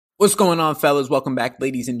What's going on, fellas? Welcome back,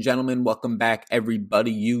 ladies and gentlemen. Welcome back,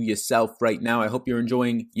 everybody, you, yourself, right now. I hope you're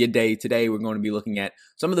enjoying your day. Today, we're going to be looking at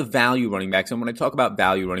some of the value running backs. And when I talk about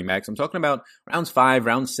value running backs, I'm talking about rounds 5,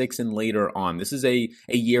 round 6, and later on. This is a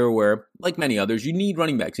year where, like many others, you need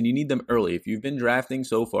running backs, and you need them early. If you've been drafting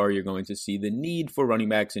so far, you're going to see the need for running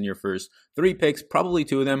backs in your first 3 picks, probably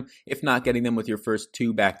 2 of them, if not getting them with your first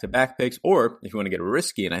 2 back-to-back picks, or if you want to get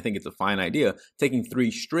risky, and I think it's a fine idea, taking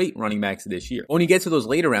 3 straight running backs this year. When you get to those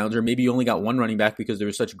later rounds, or maybe you only got 1 running back because there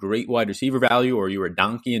was such great wide receiver value, or you were a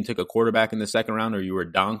donkey and took a quarterback in the second round, or you were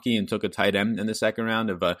a donkey and took a tight end in the second round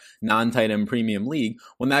of a non-tight end premium league,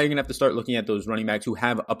 well, now you're going to have to start looking at those running backs who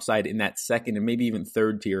have upside in that second and maybe even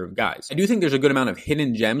third tier of guys. I do think there's a good amount of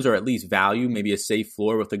hidden gems, or at least value, maybe a safe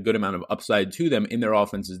floor with a good amount of upside to them in their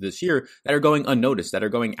offenses this year that are going unnoticed, that are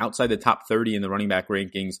going outside the top 30 in the running back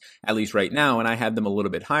rankings, at least right now, and I had them a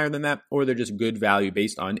little bit higher than that, or they're just good value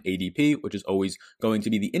based on ADP, which is always going to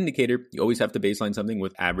be the indicator. You always have to baseline something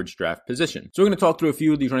with average draft position. So we're going to talk through a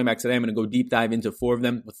few of these running backs today. I'm going to go deep dive into 4 of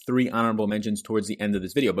them with 3 honorable mentions towards the end of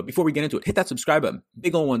this video. But before we get into it, hit that subscribe button.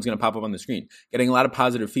 Big old one's going to pop up on the screen. Getting a lot of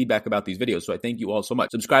positive feedback about these videos, so I thank you all so much.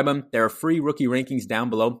 Subscribe them. There are free rookie rankings down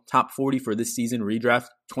below. Top 40 for this season, redraft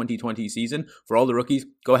 2020 season. For all the rookies,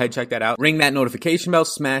 go ahead, check that out. Ring that notification bell,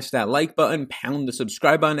 smash that like button, pound the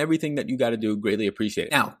subscribe button, everything that you got to do. Greatly appreciate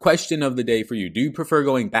it. Now, question of the day for you. Do you prefer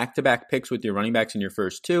going back-to-back picks with your running backs in your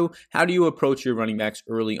first 2? How do you approach your running backs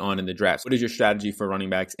early on in the draft? What is your strategy for running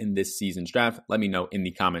backs in this season's draft? Let me know in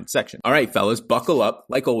the comment section. All right, fellas, buckle up.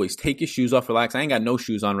 Like always, take your shoes off, relax. I ain't got no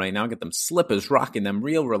shoes on right now. I got them slippers, rocking them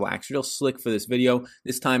real relaxed, real slick for this video.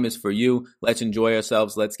 This time is for you. Let's enjoy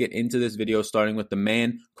ourselves. Let's get into this video, starting with the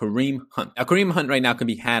man, Kareem Hunt. Now, Kareem Hunt right now can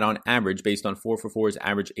be had on average based on 4for4's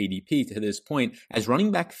average ADP to this point as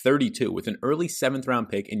running back 32 with an early 7th round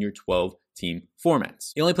pick in your 12-team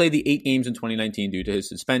formats. He only played the 8 games in 2019 due to his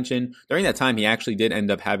suspension. During that time, he actually did end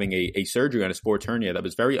up having a surgery on a sports hernia that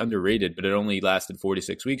was very underrated, but it only lasted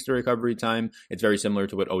 46 weeks to recovery time. It's very similar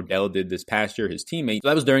to what Odell did this past year, his teammate. So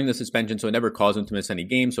that was during the suspension, so it never caused him to miss any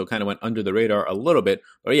games, so it kind of went under the radar a little bit.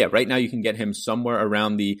 But yeah, right now you can get him somewhere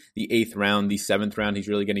around the 8th round, the 7th round. He's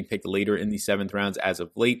really getting picked later in the 7th rounds as of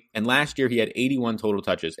late. And last year, he had 81 total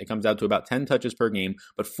touches. It comes out to about 10 touches per game,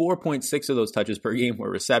 but 4.6 of those touches per game were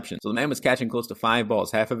receptions. So the man was catching close to 5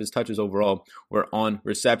 balls. Half of his touches overall were on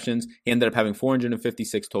receptions. He ended up having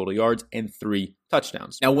 456 total yards and 3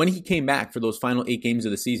 touchdowns. Now, when he came back for those final 8 games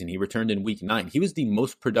of the season, he returned in week 9. He was the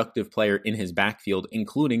most productive player in his backfield,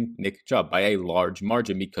 including Nick Chubb, by a large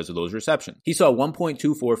margin because of those receptions. He saw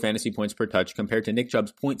 1.24 fantasy points per touch compared to Nick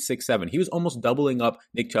Chubb's 0.67. He was almost doubling up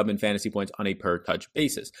Nick Chubb in fantasy points on a per touch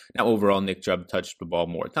basis. Now, overall, Nick Chubb touched the ball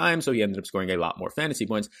more times, so he ended up scoring a lot more fantasy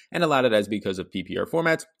points, and a lot of that is because of PPR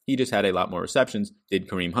formats. He just had a lot more receptions, did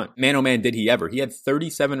Kareem Hunt. Man, oh man, did he ever. He had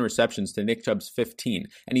 37 receptions to Nick Chubb's 15,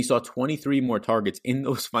 and he saw 23 more targets in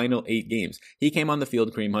those final 8 games. He came on the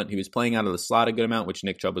field, Kareem Hunt. He was playing out of the slot a good amount, which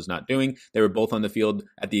Nick Chubb was not doing. They were both on the field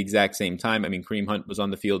at the exact same time. I mean, Kareem Hunt was on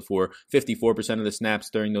the field for 54% of the snaps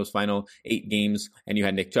during those final 8 games, and you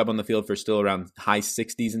had Nick Chubb on the field for still around high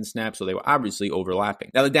 60s in snaps, so they were obviously overlapping.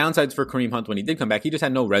 Now, the downsides for Kareem Hunt when he did come back, he just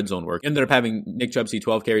had no red zone work. You ended up having Nick Chubb see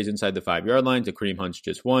 12 carries inside the 5-yard line to Kareem Hunt's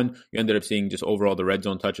just 1. You ended up seeing just overall the red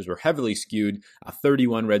zone touches were heavily skewed,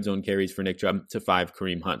 31 red zone carries for Nick Chubb to 5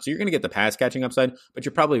 Kareem Hunt. So you're going to get the pass catching upside, but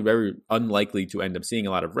you're probably very unlikely to end up seeing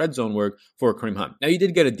a lot of red zone work for Kareem Hunt. Now, you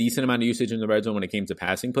did get a decent amount of usage in the red zone when it came to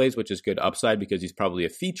passing plays, which is good upside because he's probably a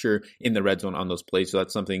feature in the red zone on those plays, so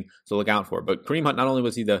that's something to look out for. But Kareem Hunt, not only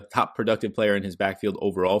was he the top productive player in his backfield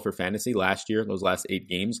overall for fantasy last year, those last 8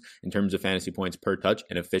 games, in terms of fantasy points per touch,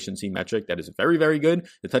 an efficiency metric that is very, very good.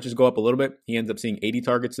 The touches go up a little bit. He ends up seeing 80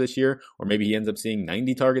 targets this year, or maybe he ends up seeing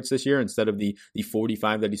 90 targets this year instead of the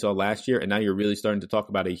 45 that he saw last year. And now you're really starting to talk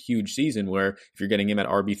about a huge season where if you're getting him at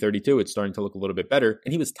RB32, it's starting to look a little bit better.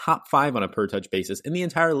 And he was top 5 on a per touch basis in the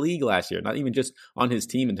entire league last year, not even just on his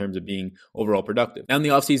team in terms of being overall productive. Now in the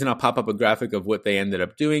offseason, I'll pop up a graphic of what they ended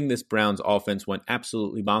up doing. This Browns offense went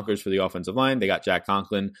absolutely bonkers for the offensive line. They got Jack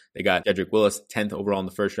Conklin. They got Jedrick Willis, 10th overall in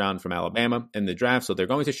the first round from Alabama in the draft. So they're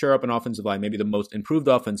going to shore up an offensive line, maybe the most improved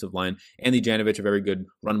offensive line. Andy Janovich, a very good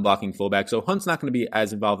run blocking fullback. So Hunt's not going to be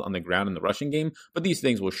as involved on the ground in the rushing game, but these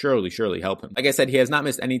things will surely help him. Like I said, he has not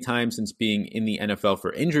missed any time since being staying in the NFL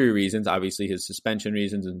for injury reasons. Obviously, his suspension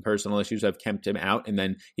reasons and personal issues have kept him out. And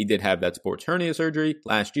then he did have that sports hernia surgery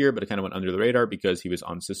last year, but it kind of went under the radar because he was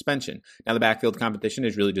on suspension. Now, the backfield competition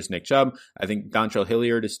is really just Nick Chubb. I think Dontrell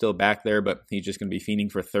Hilliard is still back there, but he's just going to be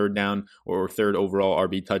fiending for third down or third overall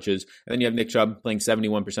RB touches. And then you have Nick Chubb playing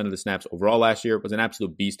 71% of the snaps overall last year. Was an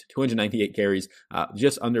absolute beast, 298 carries,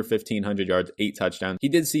 just under 1,500 yards, 8 touchdowns. He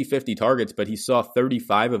did see 50 targets, but he saw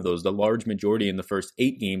 35 of those, the large majority in the first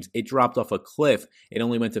 8 games. It dropped off a cliff. It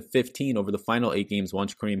only went to 15 over the final 8 games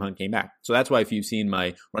once Kareem Hunt came back. So that's why if you've seen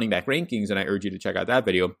my running back rankings, and I urge you to check out that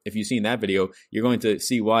video, if you've seen that video, you're going to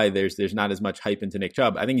see why there's not as much hype into Nick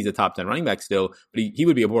Chubb. I think he's a top 10 running back still, but he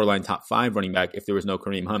would be a borderline top 5 running back if there was no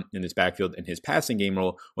Kareem Hunt in this backfield and his passing game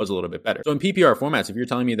role was a little bit better. So in PPR formats, if you're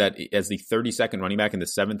telling me that as the 32nd running back in the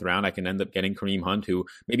 7th round, I can end up getting Kareem Hunt, who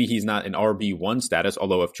maybe he's not an RB1 status,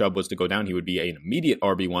 although if Chubb was to go down, he would be an immediate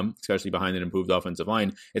RB1, especially behind an improved offensive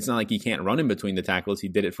line. It's not like he can't run in between the tackles. He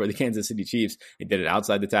did it for the Kansas City Chiefs. He did it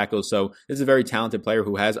outside the tackles. So this is a very talented player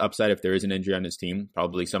who has upside if there is an injury on his team,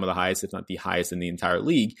 probably some of the highest, if not the highest in the entire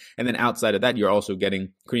league. And then outside of that, you're also getting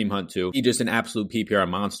Kareem Hunt too. He's just an absolute PPR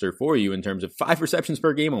monster for you in terms of 5 receptions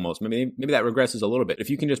per game almost. Maybe that regresses a little bit. If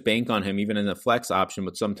you can just bank on him, even in a flex option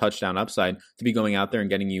with some touchdown upside, to be going out there and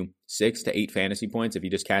getting you 6 to 8 fantasy points. If he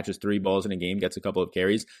just catches 3 balls in a game, gets a couple of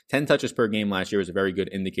carries, 10 touches per game last year is a very good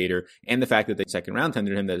indicator. And the fact that they second round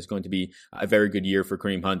tendered him, that is going to be a very good year for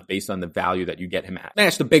Kareem Hunt based on the value that you get him at.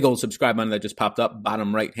 Smash the big old subscribe button that just popped up,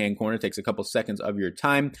 bottom right-hand corner. Takes a couple seconds of your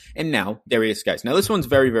time. And now, Derrius Guice. Now, this one's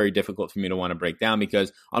very, very difficult for me to want to break down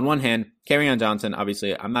because on one hand, Kerryon Johnson,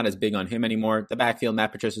 obviously, I'm not as big on him anymore. The backfield,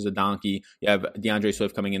 Matt Patricia's a donkey. You have DeAndre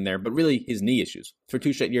Swift coming in there, but really his knee issues. For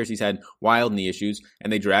 2 straight years, he's had wild knee issues,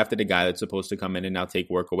 and they drafted a guy that's supposed to come in and now take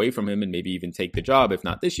work away from him and maybe even take the job, if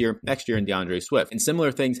not this year, next year in DeAndre Swift. And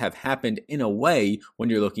similar things have happened in a way when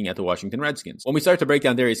you're looking at the Washington Redskins. When we start to break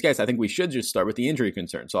down Derrius Guice, I think we should just start with the injury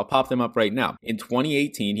concern. So I'll pop them up right now. In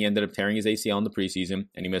 2018, he ended up tearing his ACL in the preseason,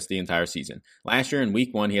 and he missed the entire season. Last year in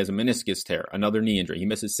week 1, he has a meniscus tear, another knee injury. He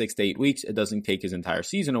misses 6 to 8 weeks. It doesn't take his entire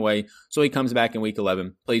season away. So he comes back in week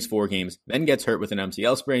 11, plays 4 games, then gets hurt with an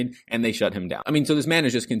MCL sprain, and they shut him down. I mean, so this man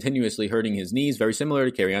is just continuously hurting his knees, very similar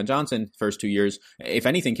to Kerryon Johnson first 2 years. If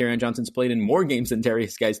anything, Kerryon Johnson's played in more games than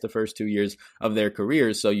Derrius Guice the first 2 years of their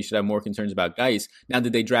careers, so you should have more concerns about Guice. Now,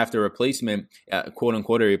 did they draft a replacement,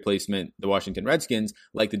 quote-unquote a replacement, the Washington Redskins,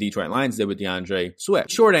 like the Detroit Lions did with DeAndre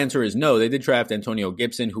Swift? Short answer is no. They did draft Antonio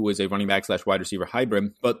Gibson, who was a running back / wide receiver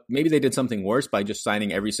hybrid, but maybe they did something worse by just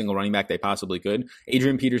signing every single running back they possibly could.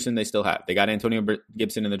 Adrian Peterson, they still have. They got Antonio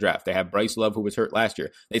Gibson in the draft. They have Bryce Love, who was hurt last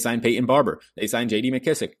year. They signed Peyton Barber. They signed J.D.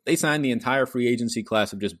 McKissick. They signed the entire free agency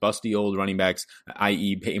class of just busty old running backs,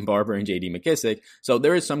 i.e. Peyton Barber and J.D. McKissick. So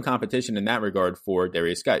there is some competition in that regard for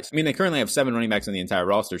Derrius Guice. I mean, they currently have 7 running backs on the entire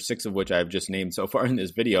roster, 6 of which I've just named so far in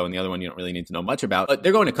this video, and the other one you don't really need to know much about. But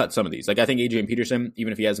they're going to cut some of these. Like, I think Adrian Peterson,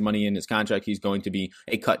 even if he has money in his contract, he's going to be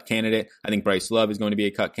a cut candidate. I think Bryce Love is going to be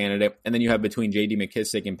a cut candidate. And then you have between J.D.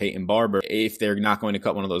 McKissick and Peyton Barber, if they're not going to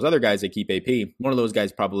cut one of those other guys, they keep AP. One of those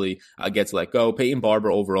guys probably gets let go. Peyton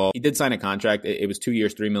Barber overall, he did sign a contract. It was 2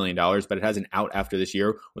 years, $3 million, but it has an out after this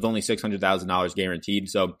year with only $600,000 guaranteed.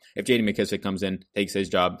 So if J.D. McKissick comes in, takes his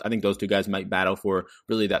job, I think those 2 guys might battle for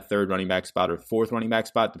really that 3rd running back spot or 4th running back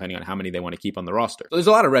spot, depending on how many they want to keep on the roster. So there's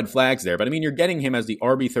a lot of red flags there, but I mean, you're getting him as the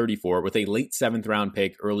RB34 with a late 7th round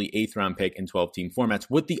pick, early 8th round pick in 12-team formats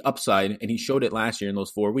with the upside, and he showed it last year in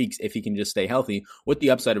those 4 weeks, if he can just stay healthy, with the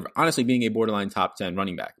upside of honestly being a borderline top 10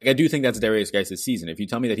 running back. Like, I do think that's Derrius Guice's season. If you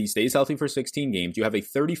tell me that he stays healthy for 16 games, you have a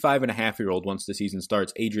 35-and-a-half-year-old once the season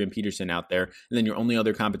starts, Adrian Peterson out there, and then your only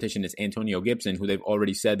other competition is Antonio Gibson, who they've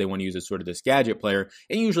already said they want to use as sort of this gadget player.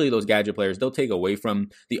 And usually those gadget players, they'll take away from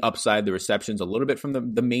the upside, the receptions a little bit from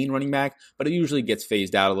the main running back, but it usually gets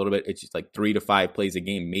phased out a little bit. It's just like 3 to 5 plays a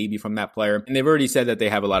game maybe from that player. And they've already said that they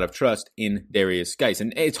have a lot of trust in Derrius Guice.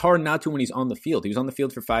 And it's hard not to when he's on the field. He was on the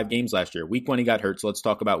field for 5 games last year. Week 1 he got hurt, so let's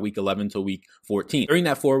talk about week 11 to week 14. During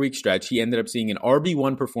that 4-week stretch, he ended up seeing an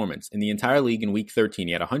RB1 performance in the entire league in week 13.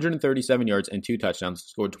 He had 137 yards and 2 touchdowns,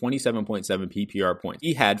 scored 27.7 PPR points.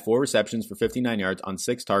 He had 4 receptions for 59 yards on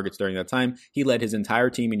 6 targets during that time. He led his entire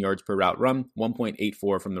team in yards per route run,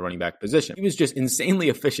 1.84 from the running back position. He was just insanely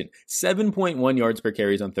efficient. 7.1 yards per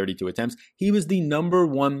carries on 32 attempts. He was the number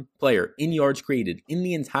 1 player in yards created in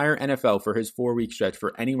the entire NFL for his 4-week stretch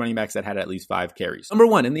for any running backs that had at least 5 carries. Number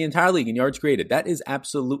 1 in the entire league in yards created. That is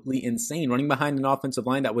absolutely insane. Running behind an offensive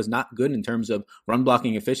line that was not good in terms of run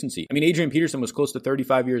blocking efficiency. I mean, Adrian Peterson was close to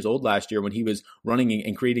 35 years old last year when he was running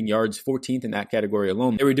and creating yards, 14th in that category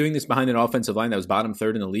alone. They were doing this behind an offensive line that was bottom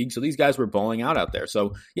third in the league, so these guys were balling out there.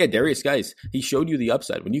 So yeah, Derrius Guice, he showed you the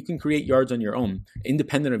upside. When you can create yards on your own,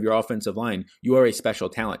 independent of your offensive line, you are a special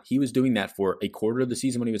talent. He was doing that for a quarter of the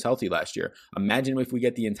season when he was healthy last year. Imagine if we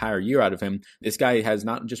get the entire year out of him. This guy has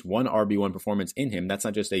not just one RB1 performance in him. That's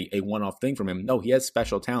not just a one-off thing from him. No, he has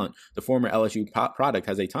special talent. The former LSU product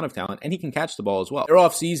has a ton of talent, and he can catch the ball as well. Their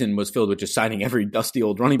offseason was filled with just signing every dusty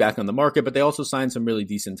old running back on the market, but they also signed some really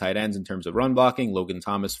decent tight ends in terms of run blocking. Logan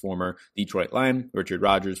Thomas, former Detroit Lion. Richard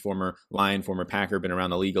Rodgers, former Lion, former Packer, been around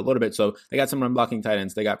the league a little bit. So they got some run blocking tight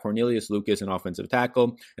ends. They got Cornelius Lucas, an offensive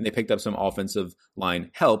tackle, and they picked up some offensive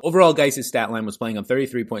line help. Overall, Guice's stat line was playing on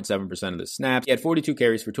 33.7% of the snaps. He had 42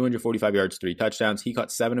 carries for 245 yards, 3 touchdowns. He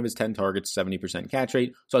caught 7 of his 10 targets, 70% catch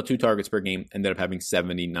rate, saw 2 targets per game, ended up having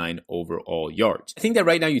 79 overall yards. I think that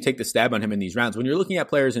right now you take the stab on him in these rounds. When you're looking at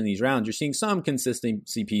players in these rounds, you're seeing some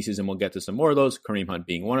consistency pieces, and we'll get to some more of those, Kareem Hunt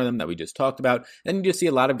being one of them that we just talked about. Then you just see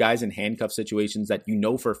a lot of guys in handcuff situations that you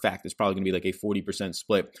know for a fact is probably going to be like a 40%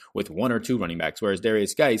 split with 1 or 2 running backs, whereas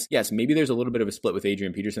Derrius Guice, yes, maybe there's a little bit of a split with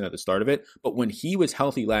Adrian Peterson at the start of it, but when he was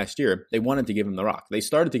healthy last year, they wanted to give him the rock. They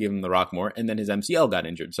started to give him the rock more, and then his MCL got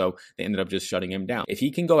injured, so they ended up just shutting him down. If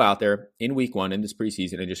he can go out there in week 1 in this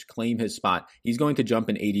preseason and just claim his spot, he's going to jump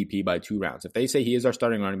in ADP by 2 rounds. If they say he is our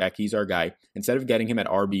starting running back, he's our guy, instead of getting him at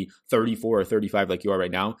RB 34 or 35 like you are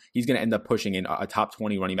right now, he's going to end up pushing in a top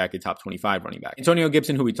 20 running back, a top 25 running back. Antonio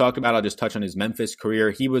Gibson, who we talked about, I'll just touch on his Memphis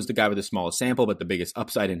career. He was the guy with the smallest sample, but the biggest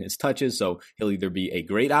upside in his touches, so he'll either be a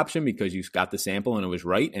great option because you got the sample and it was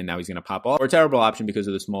right, and now he's going to pop off, or a terrible option because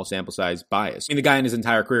of the small sample size bias. I mean, the guy in his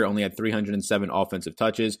entire career only had 307 offensive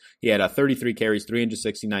touches. He had 33 carries,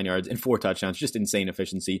 369 yards, and 4 touchdowns. Just insane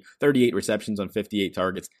efficiency. 38 receptions on 58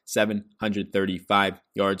 targets, 735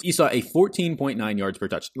 yards. He saw a 14.9 yards per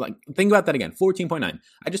touch. Like, think about that again, 14.9.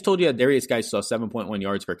 I just told you that Derrius Guice saw 7.1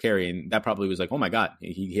 yards per carry, and that probably was like, oh my God,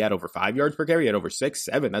 he had over 5 yards per carry, he had over 6,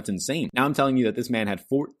 7. That's insane. Now I'm telling you that this man had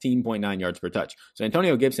 14.9 yards per touch. So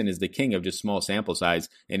Antonio Gibson is the king of just small sample size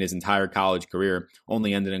in his entire college career,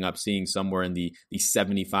 only ending up seeing somewhere in the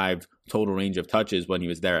 75 total range of touches when he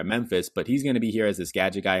was there at Memphis, but he's going to be here as this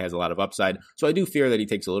gadget guy, has a lot of upside. So I do fear that he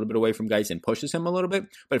takes a little bit away from Guice and pushes him a little bit.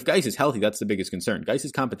 But if Guice is healthy, that's the biggest concern.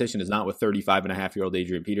 Guice's competition is not with 35-and-a-half-year-old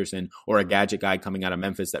Adrian Peterson or a gadget guy coming out of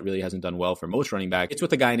Memphis that really hasn't done well for most running backs. It's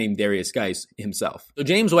with a guy named Derrius Guice himself. So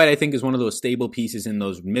James White, I think, is one of those stable pieces in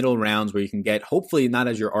those middle rounds where you can get, hopefully not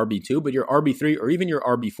as your RB2, but your RB3 or even your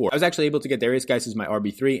RB4. I was actually able to get Derrius Guice as my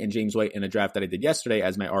RB3 and James White in a draft that I did yesterday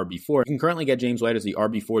as my RB4. You can currently get James White as the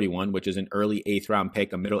RB41, which is an early 8th round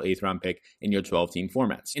pick, a middle 8th round pick in your 12-team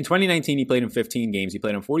formats. In 2019, he played in 15 games. He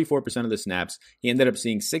played on 44% of the snaps. He ended up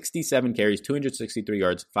seeing 67 carries, 263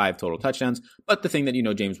 yards, 5 total touchdowns. But the thing that you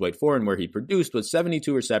know James White for and where he produced was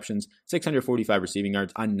 72 receptions, 645 receiving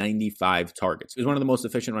yards on 95 targets. He was one of the most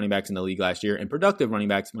efficient running backs in the league last year and productive running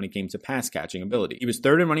backs when it came to pass catching ability. He was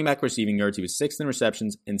 3rd in running back receiving yards. He was 6th in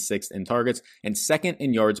receptions and 6th in targets and 2nd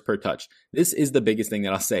in yards per touch. This is the biggest thing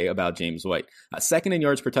that I'll say about James White. 2nd in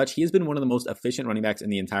yards per touch. He has been one of the most efficient running backs in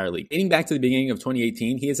the entire league. Dating back to the beginning of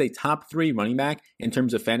 2018, he is a top 3 running back in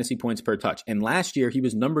terms of fantasy points per touch. And last year, he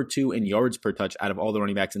was number 2 in yards per touch out of all the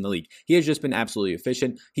running backs in the league. He has just been absolutely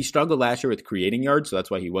efficient. He struggled last year with creating yards, so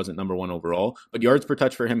that's why he wasn't number 1 overall. But yards per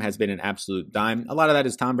touch for him has been an absolute dime. A lot of that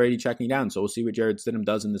is Tom Brady checking down, so we'll see what Jarrett Stidham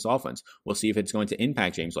does in this offense. We'll see if it's going to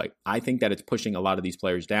impact James White. I think that it's pushing a lot of these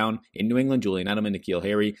players down in New England. Julian Edelman, N'Keal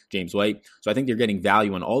Harry, James White. So I think you're getting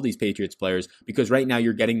value on all these Patriots players because right now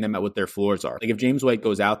you're getting them at what their floors are. Like if James White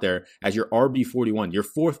goes out there as your RB41, your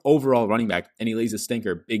 4th overall running back, and he lays a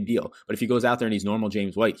stinker, big deal. But if he goes out there and he's normal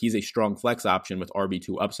James White, he's a strong flex option with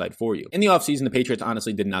RB2 upside for you. In the offseason, the Patriots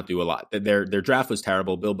honestly did not do a lot. Their draft was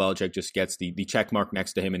terrible. Bill Belichick just gets the check mark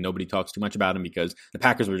next to him and nobody talks too much about him because the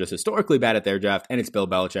Packers were just historically bad at their draft and it's Bill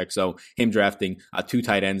Belichick. So him drafting 2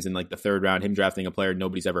 tight ends in like the 3rd round, him drafting a player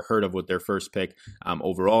nobody's ever heard of with their first pick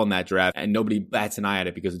overall in that draft, and nobody bats an eye at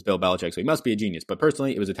it because it's Bill Belichick. So he must be a genius. But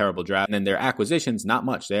personally, it was a terrible draft. And then their acquisitions, not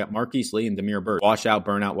much. They got Marquise Lee and Damiere Byrd. Washout,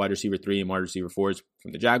 burnout, wide receiver 3 and wide receiver 4s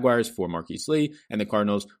from the Jaguars for Marquise Lee and the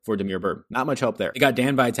Cardinals for Damiere Byrd. Not much help there. They got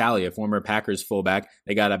Dan Vitale, a former Packers fullback.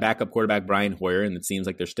 They got a backup quarterback, Brian Hoyer, and it seems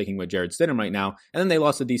like they're sticking with Jarrett Stidham right now. And then they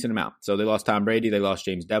lost a decent amount. So they lost Tom Brady. They lost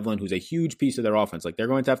James Devlin, who's a huge piece of their offense. Like they're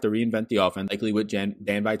going to have to reinvent the offense, likely with Dan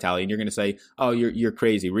Vitale. And you're going to say, oh, you're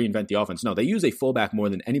crazy. Reinvent the offense. No, they use a fullback more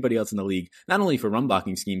than anybody else in the league, not only for run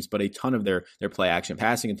blocking schemes, but a ton of their play action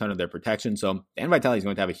passing a ton of their protection. So Dan Vitale is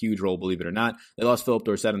going to have a huge role, believe it or not. They lost Philip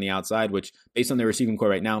Dorsett on the outside, which based on their receiving core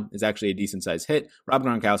right now is actually a decent sized hit. Rob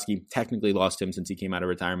Gronkowski technically lost him since he came out of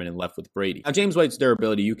retirement and left with Brady. Now, James White's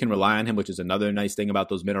durability, you can rely on him, which is another nice thing about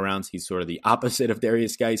those middle rounds. He's sort of the opposite of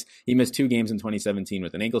Darius Geis. He missed 2 games in 2017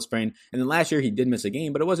 with an ankle sprain, and then last year he did miss a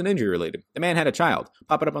game, but it wasn't injury related. The man had a child.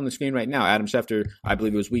 Pop it up on the screen right now. Adam Schefter, I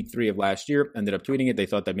believe it was week 3 of last year, ended up tweeting it. They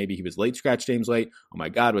thought that maybe he was late scratch James White. Oh my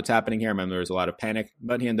God, what's happening here? I remember there was a lot of panic,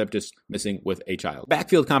 but he ended up just missing with a child.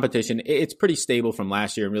 Backfield competition, it's pretty stable from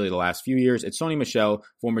last year and really the last few years. It's Sony Michel,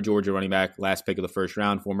 former Georgia running back, last pick of the first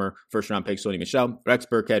round, former first round pick Sony Michel, Rex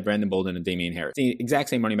Burkhead, Brandon Bolden, and Damian Harris. The exact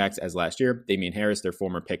same running backs as last year. Damian Harris, their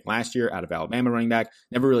former pick last year out of Alabama running back,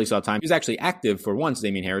 never really saw time. He was actually active for once,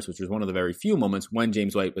 Damian Harris, which was one of the very few moments when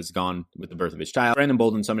James White was gone with the birth of his child. Brandon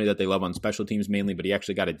Bolden, somebody that they love on special teams mainly, but he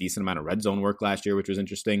actually got a decent amount of red zone work last year, which was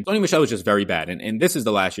interesting. Sony Michel was just very bad, and this is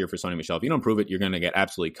the last year for Sony Michel. If you don't prove it, you're going to get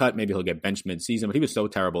absolutely cut. Maybe he'll get benched mid-season, but he was so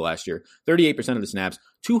terrible last year. 38% of the snaps,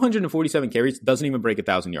 247 carries, doesn't even break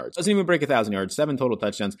 1,000 yards. Doesn't even break 1,000 yards, 7 total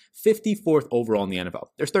touchdowns, 54th overall in the NFL.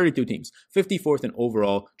 There's 32 teams. 54th in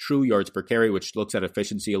overall true yards per carry, which looks at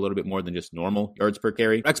efficiency a little bit more than just normal yards per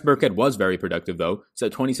carry. Rex Burkhead was very productive though. So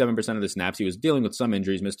 27% of the snaps. He was dealing with some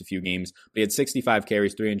injuries, missed a few games, but he had 65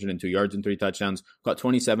 carries, 302 yards and 3 touchdowns, caught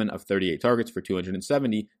 27 of 38 targets for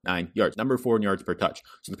 279 yards. Number 4 in yards per touch.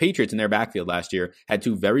 So the Patriots in their backfield last year had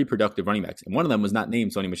 2 very productive running backs, and one of them was not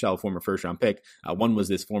named Sony Michel, former first round pick. One was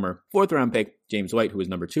this former 4th round pick, James White, who was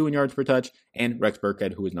number 2 in yards per touch, and Rex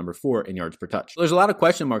Burkhead, who was number 4 in yards per touch. So there's a lot of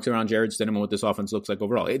question marks around Jarrett Stidham and what this offense looks like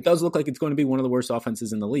overall. It does look like it's going to be one of the worst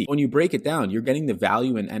offenses in the league. When you break it down, you're getting the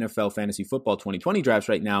value in NFL fantasy football 2020 drafts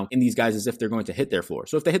right now in these guys as if they're going to hit their floor.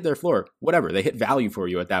 So if they hit their floor, whatever, they hit value for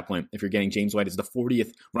you at that point. If you're getting James White as the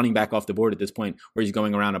 40th running back off the board at this point, where he's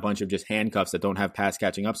going around a bunch of just handcuffs that don't have pass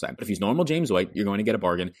catching upside. But if he's normal James White, you're going to get a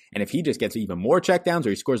bargain. And if he just gets even more checkdowns or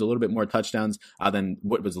he scores a little bit more touchdowns than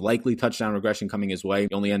what was likely touchdown regression coming his way,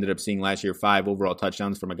 he only ended up seeing last year 5 overall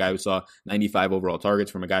touchdowns from a guy who saw 95 overall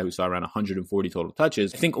targets, from a guy who saw around 140 total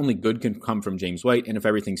touches. I think only good can come from James White. And if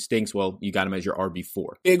everything stinks, well, you got him as your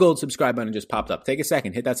RB4. Big old subscribe button just popped up. Take a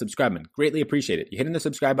second, hit that subscribe button. Greatly appreciate it. You hitting the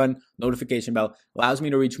subscribe button, notification bell, allows me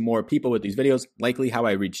to reach more people with these videos, likely how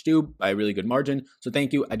I reached you by a really good margin. So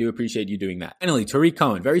thank you. I do appreciate you doing that. Finally, Tariq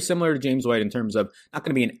Cohen, very similar to James White in terms of not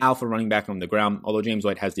going to be an alpha running back on the ground, although James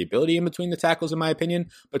White has the ability in between the tackles, in my opinion.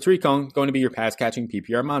 But Tariq Cohen going to be your pass catching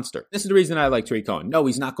PPR monster. This is the reason I like Tariq Cohen. No,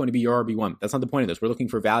 he's not going to be your RB1. That's not the point of this. We're looking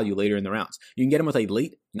for value later in the rounds. You can get him with a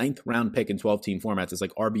late 9th round pick in 12-team formats. It's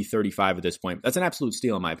like RB35 at this point. That's an absolute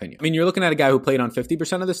steal in my opinion. I mean, you're looking at a guy who played on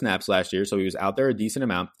 50% of the snaps last year, so he was out there a decent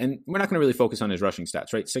amount. And we're not going to really focus on his rushing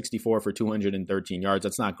stats, right? 64 for 213 yards.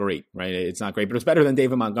 That's not great, right? It's not great, but it's better than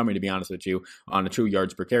David Montgomery, to be honest with you, on a true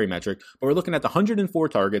yards per carry metric. But we're looking at the 104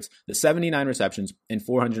 targets, the 79 receptions, and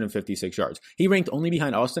 456 yards. He ranked only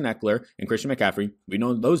behind Austin Eckler and Christian McCaffrey. We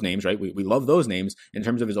know those names, right? We love those names in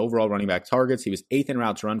terms of his overall running back targets. He was 8th in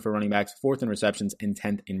routes run for running backs, 4th in receptions, and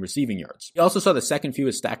 10th in receiving yards. You also saw the second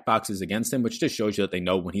fewest stack boxes against him, which just shows you that they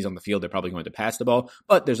know when he's on the field, they're probably going to pass the ball.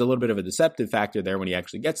 But there's a little bit of a deceptive factor there when he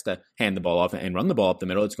actually gets to hand the ball off and run the ball up the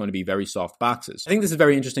middle. It's going to be very soft boxes. I think this is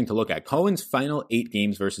very interesting to look at. Cohen's final 8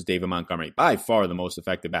 games versus David Montgomery, by far the most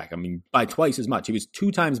effective back. I mean, by twice as much. He was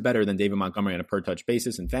 2 times better than David Montgomery on a per touch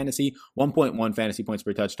basis in fantasy. 1.1 fantasy points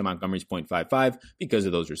per touch to Montgomery's 0.55 because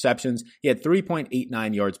of those receptions. He had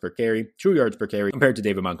 3.89 yards per carry, true yards per carry, compared to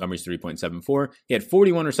David Montgomery's 3.74. He had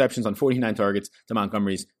 41 receptions on 49 targets to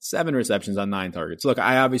Montgomery's 7 receptions on 9 targets. Look,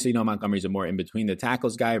 I obviously know Montgomery's a more in between the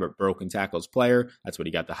tackles guy, but broken tackles player. That's what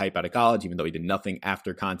he got the hype out of college, even though he did nothing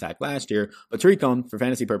after contact last year. But Tariq Cohen, for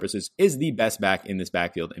fantasy purposes, is the best back in this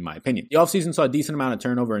backfield, in my opinion. The offseason saw a decent amount of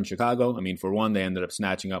turnover in Chicago. I mean, for one, they ended up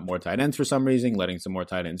snatching up more tight ends for some reason, letting some more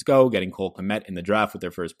tight ends go, getting Cole Kmet in the draft with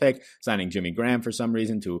their first pick, signing Jimmy Graham for some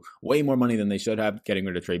reason to way more money than they should have, getting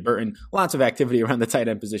rid of Trey Burton. Lots of activity around the tight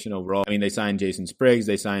end position overall. I mean, they signed Jason Spriggs,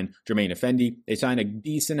 they signed Jermaine Effendi, they signed a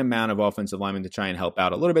decent amount of offensive linemen to try and help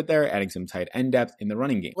out a little bit there, adding some tight end depth in the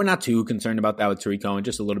running game. We're not too concerned about that with Tariq Cohen,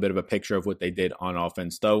 just a little bit of a picture of what they did on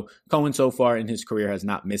offense, though. Cohen so far in his career has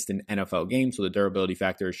not missed an NFL game, so the durability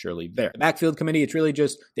factor is surely there. The backfield committee, it's really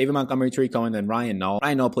just David Montgomery, Tariq Cohen, then Ryan Nall.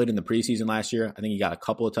 Ryan Nall played in the preseason last year. I think he got a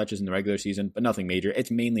couple of touches in the regular season, but nothing major.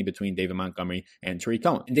 It's mainly between David Montgomery and Tariq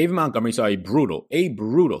Cohen. And David Montgomery saw a brutal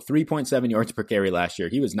 3.7 yards per carry last year.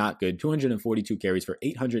 He was not good. 242 carries for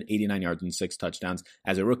 889 yards and 6 touchdowns.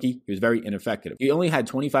 As a rookie, he was very ineffective. He only had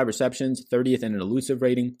 25 receptions, 30th in an elusive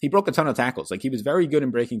rating. He broke a ton of tackles. Like, he was very good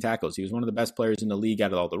in breaking tackles. He was one of the best players in the league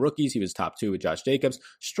out of all the rookies. He was top 2 with Josh Jacobs.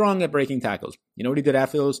 Strong at breaking tackles. You know what he did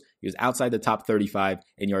after those? He was outside the top 35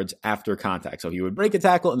 in yards after contact. So he would break a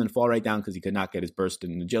tackle and then fall right down because he could not get his burst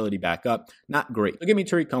and agility back up. Not great. So give me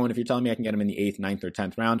Tariq Cohen. If you're telling me I can get him in the 8th, 9th, or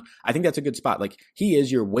 10th round, I think that's a good spot. Like, he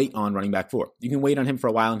is your wait on running back 4. You can wait on him for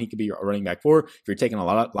a while and he could be your running back 4. If you're taking a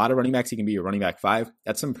lot of running backs, he can be your running back 5.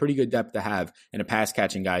 That's some pretty good depth to have in a pass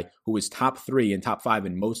catching guy who was top 3 and top 5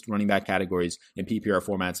 in most running back categories in PPR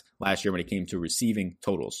formats last year when it came to receiving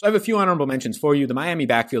totals. So I have a few honorable mentions for you. The Miami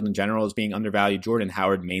backfield in general is being undervalued. Jordan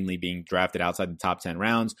Howard mainly being drafted outside the top 10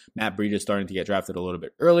 rounds. Matt Breida is starting to get drafted a little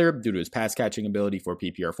bit earlier due to his pass catching ability for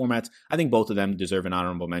PPR formats. I think both of them deserve an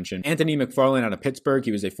honorable mention. Anthony McFarland out of Pittsburgh,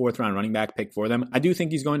 he was a 4th round running back pick for them. I do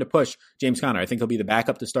think he's going to push James Conner. I think he'll be the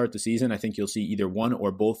backup to start the season. I think you'll see either one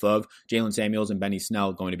or both of Jalen Samuels and Benny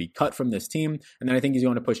Snell going to be cut from this team. And then I think he's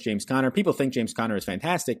going to push James Conner. People think James Conner is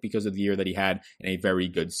fantastic because of the year that he had in a very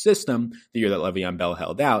good system, the year that Le'Veon Bell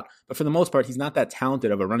held out. But for the most part, he's not that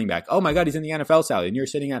talented of a running back. Oh my God, he's in the NFL, Sally, and you're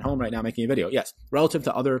sitting at home right now making a video. Yes, relative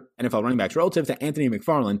to other NFL running backs, relative to Anthony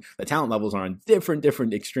McFarland, the talent levels are on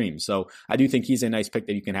different extremes. So I do think he's a nice pick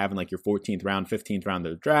that you can have in like your 14th round, 15th round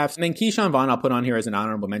of drafts. And then Keyshawn Vaughn I'll put on here as an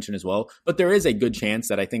honorable mention as well. But there is a good chance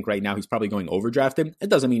that I think right now he's probably going overdrafted. It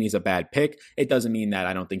doesn't mean he's a bad pick. It doesn't mean that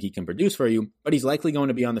I don't think he can produce for you, but he's likely going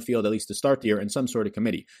to be on the field at least to start the year in some sort of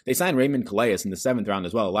committee. They signed Raymond Calais in the 7th round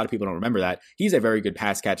as well. A lot of people don't remember that. He's a very good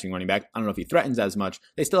pass catching running back. I don't know if he threatens as much.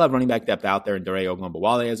 They still have running back depth out there in Dare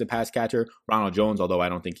Ogunbowale as a pass catcher. Ronald Jones, although I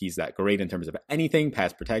don't think he's that great in terms of anything,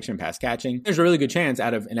 pass protection, pass catching. There's a really good chance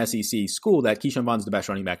out of an SEC school that Keyshawn Vaughn's the best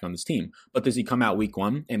running back on this team. But does he come out week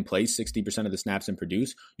 1 and play 60% of the snaps and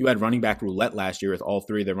produce? You had running back roulette last year with all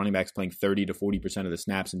 3 of their running backs playing 30 to 40% of the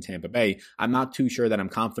snaps in Tampa Bay. I'm not too sure that I'm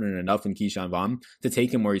confident enough in Keyshawn Vaughn to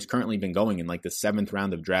take him where he's currently been going in like the 7th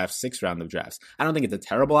round of drafts, 6th round of drafts. I don't think it's a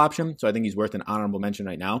terrible option, so I think he's worth an honorable mention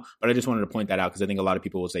right now, but I just wanted to point that out because I think a lot of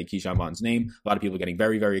people will say Keyshawn Vaughn's name. A lot of people are getting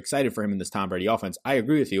very excited for him in this Tom Brady offense. I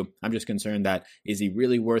agree with you. I'm just concerned that is he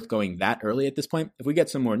really worth going that early at this point? If we get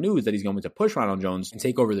some more news that he's going to push Ronald Jones and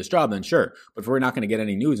take over this job, then sure. But if we're not going to get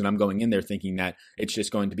any news and I'm going in there thinking that it's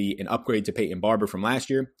just going to be an upgrade to Peyton Barber from last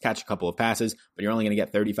year, catch a couple of passes, but you're only going to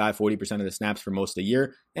get 35-40% of the snaps for most of the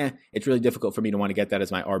year, it's really difficult for me to want to get that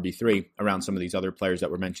as my RB3 around some of these other players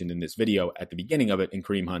that were mentioned in this video at the beginning of it in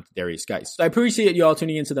Kareem Hunt, Darius Geis. So I appreciate you all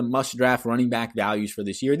tuning into the must draft running back values for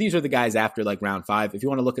this year. These are the guys after like round 5. If you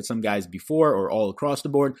want to look at some guys before or all across the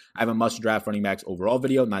board, I have a must draft running backs overall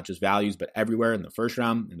video, not just values, but everywhere in the 1st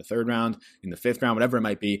round, in the 3rd round, in the 5th round, whatever it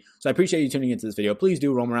might be. So I appreciate you tuning into this video. Please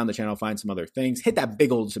do roam around the channel, find some other things. Hit that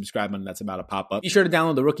big old subscribe button that's about to pop up. Be sure to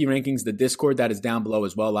download the rookie rankings, the Discord that is down below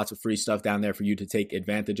as well. Lots of free stuff down there for you to take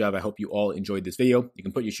advantage of. I hope you all enjoyed this video. You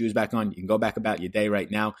can put your shoes back on. You can go back about your day right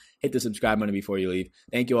now. Hit the subscribe button before you leave.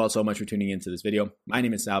 Thank you all so much for tuning into this video. My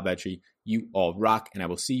name is Sal Vetri. You all rock, and I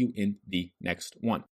will see you in the next one.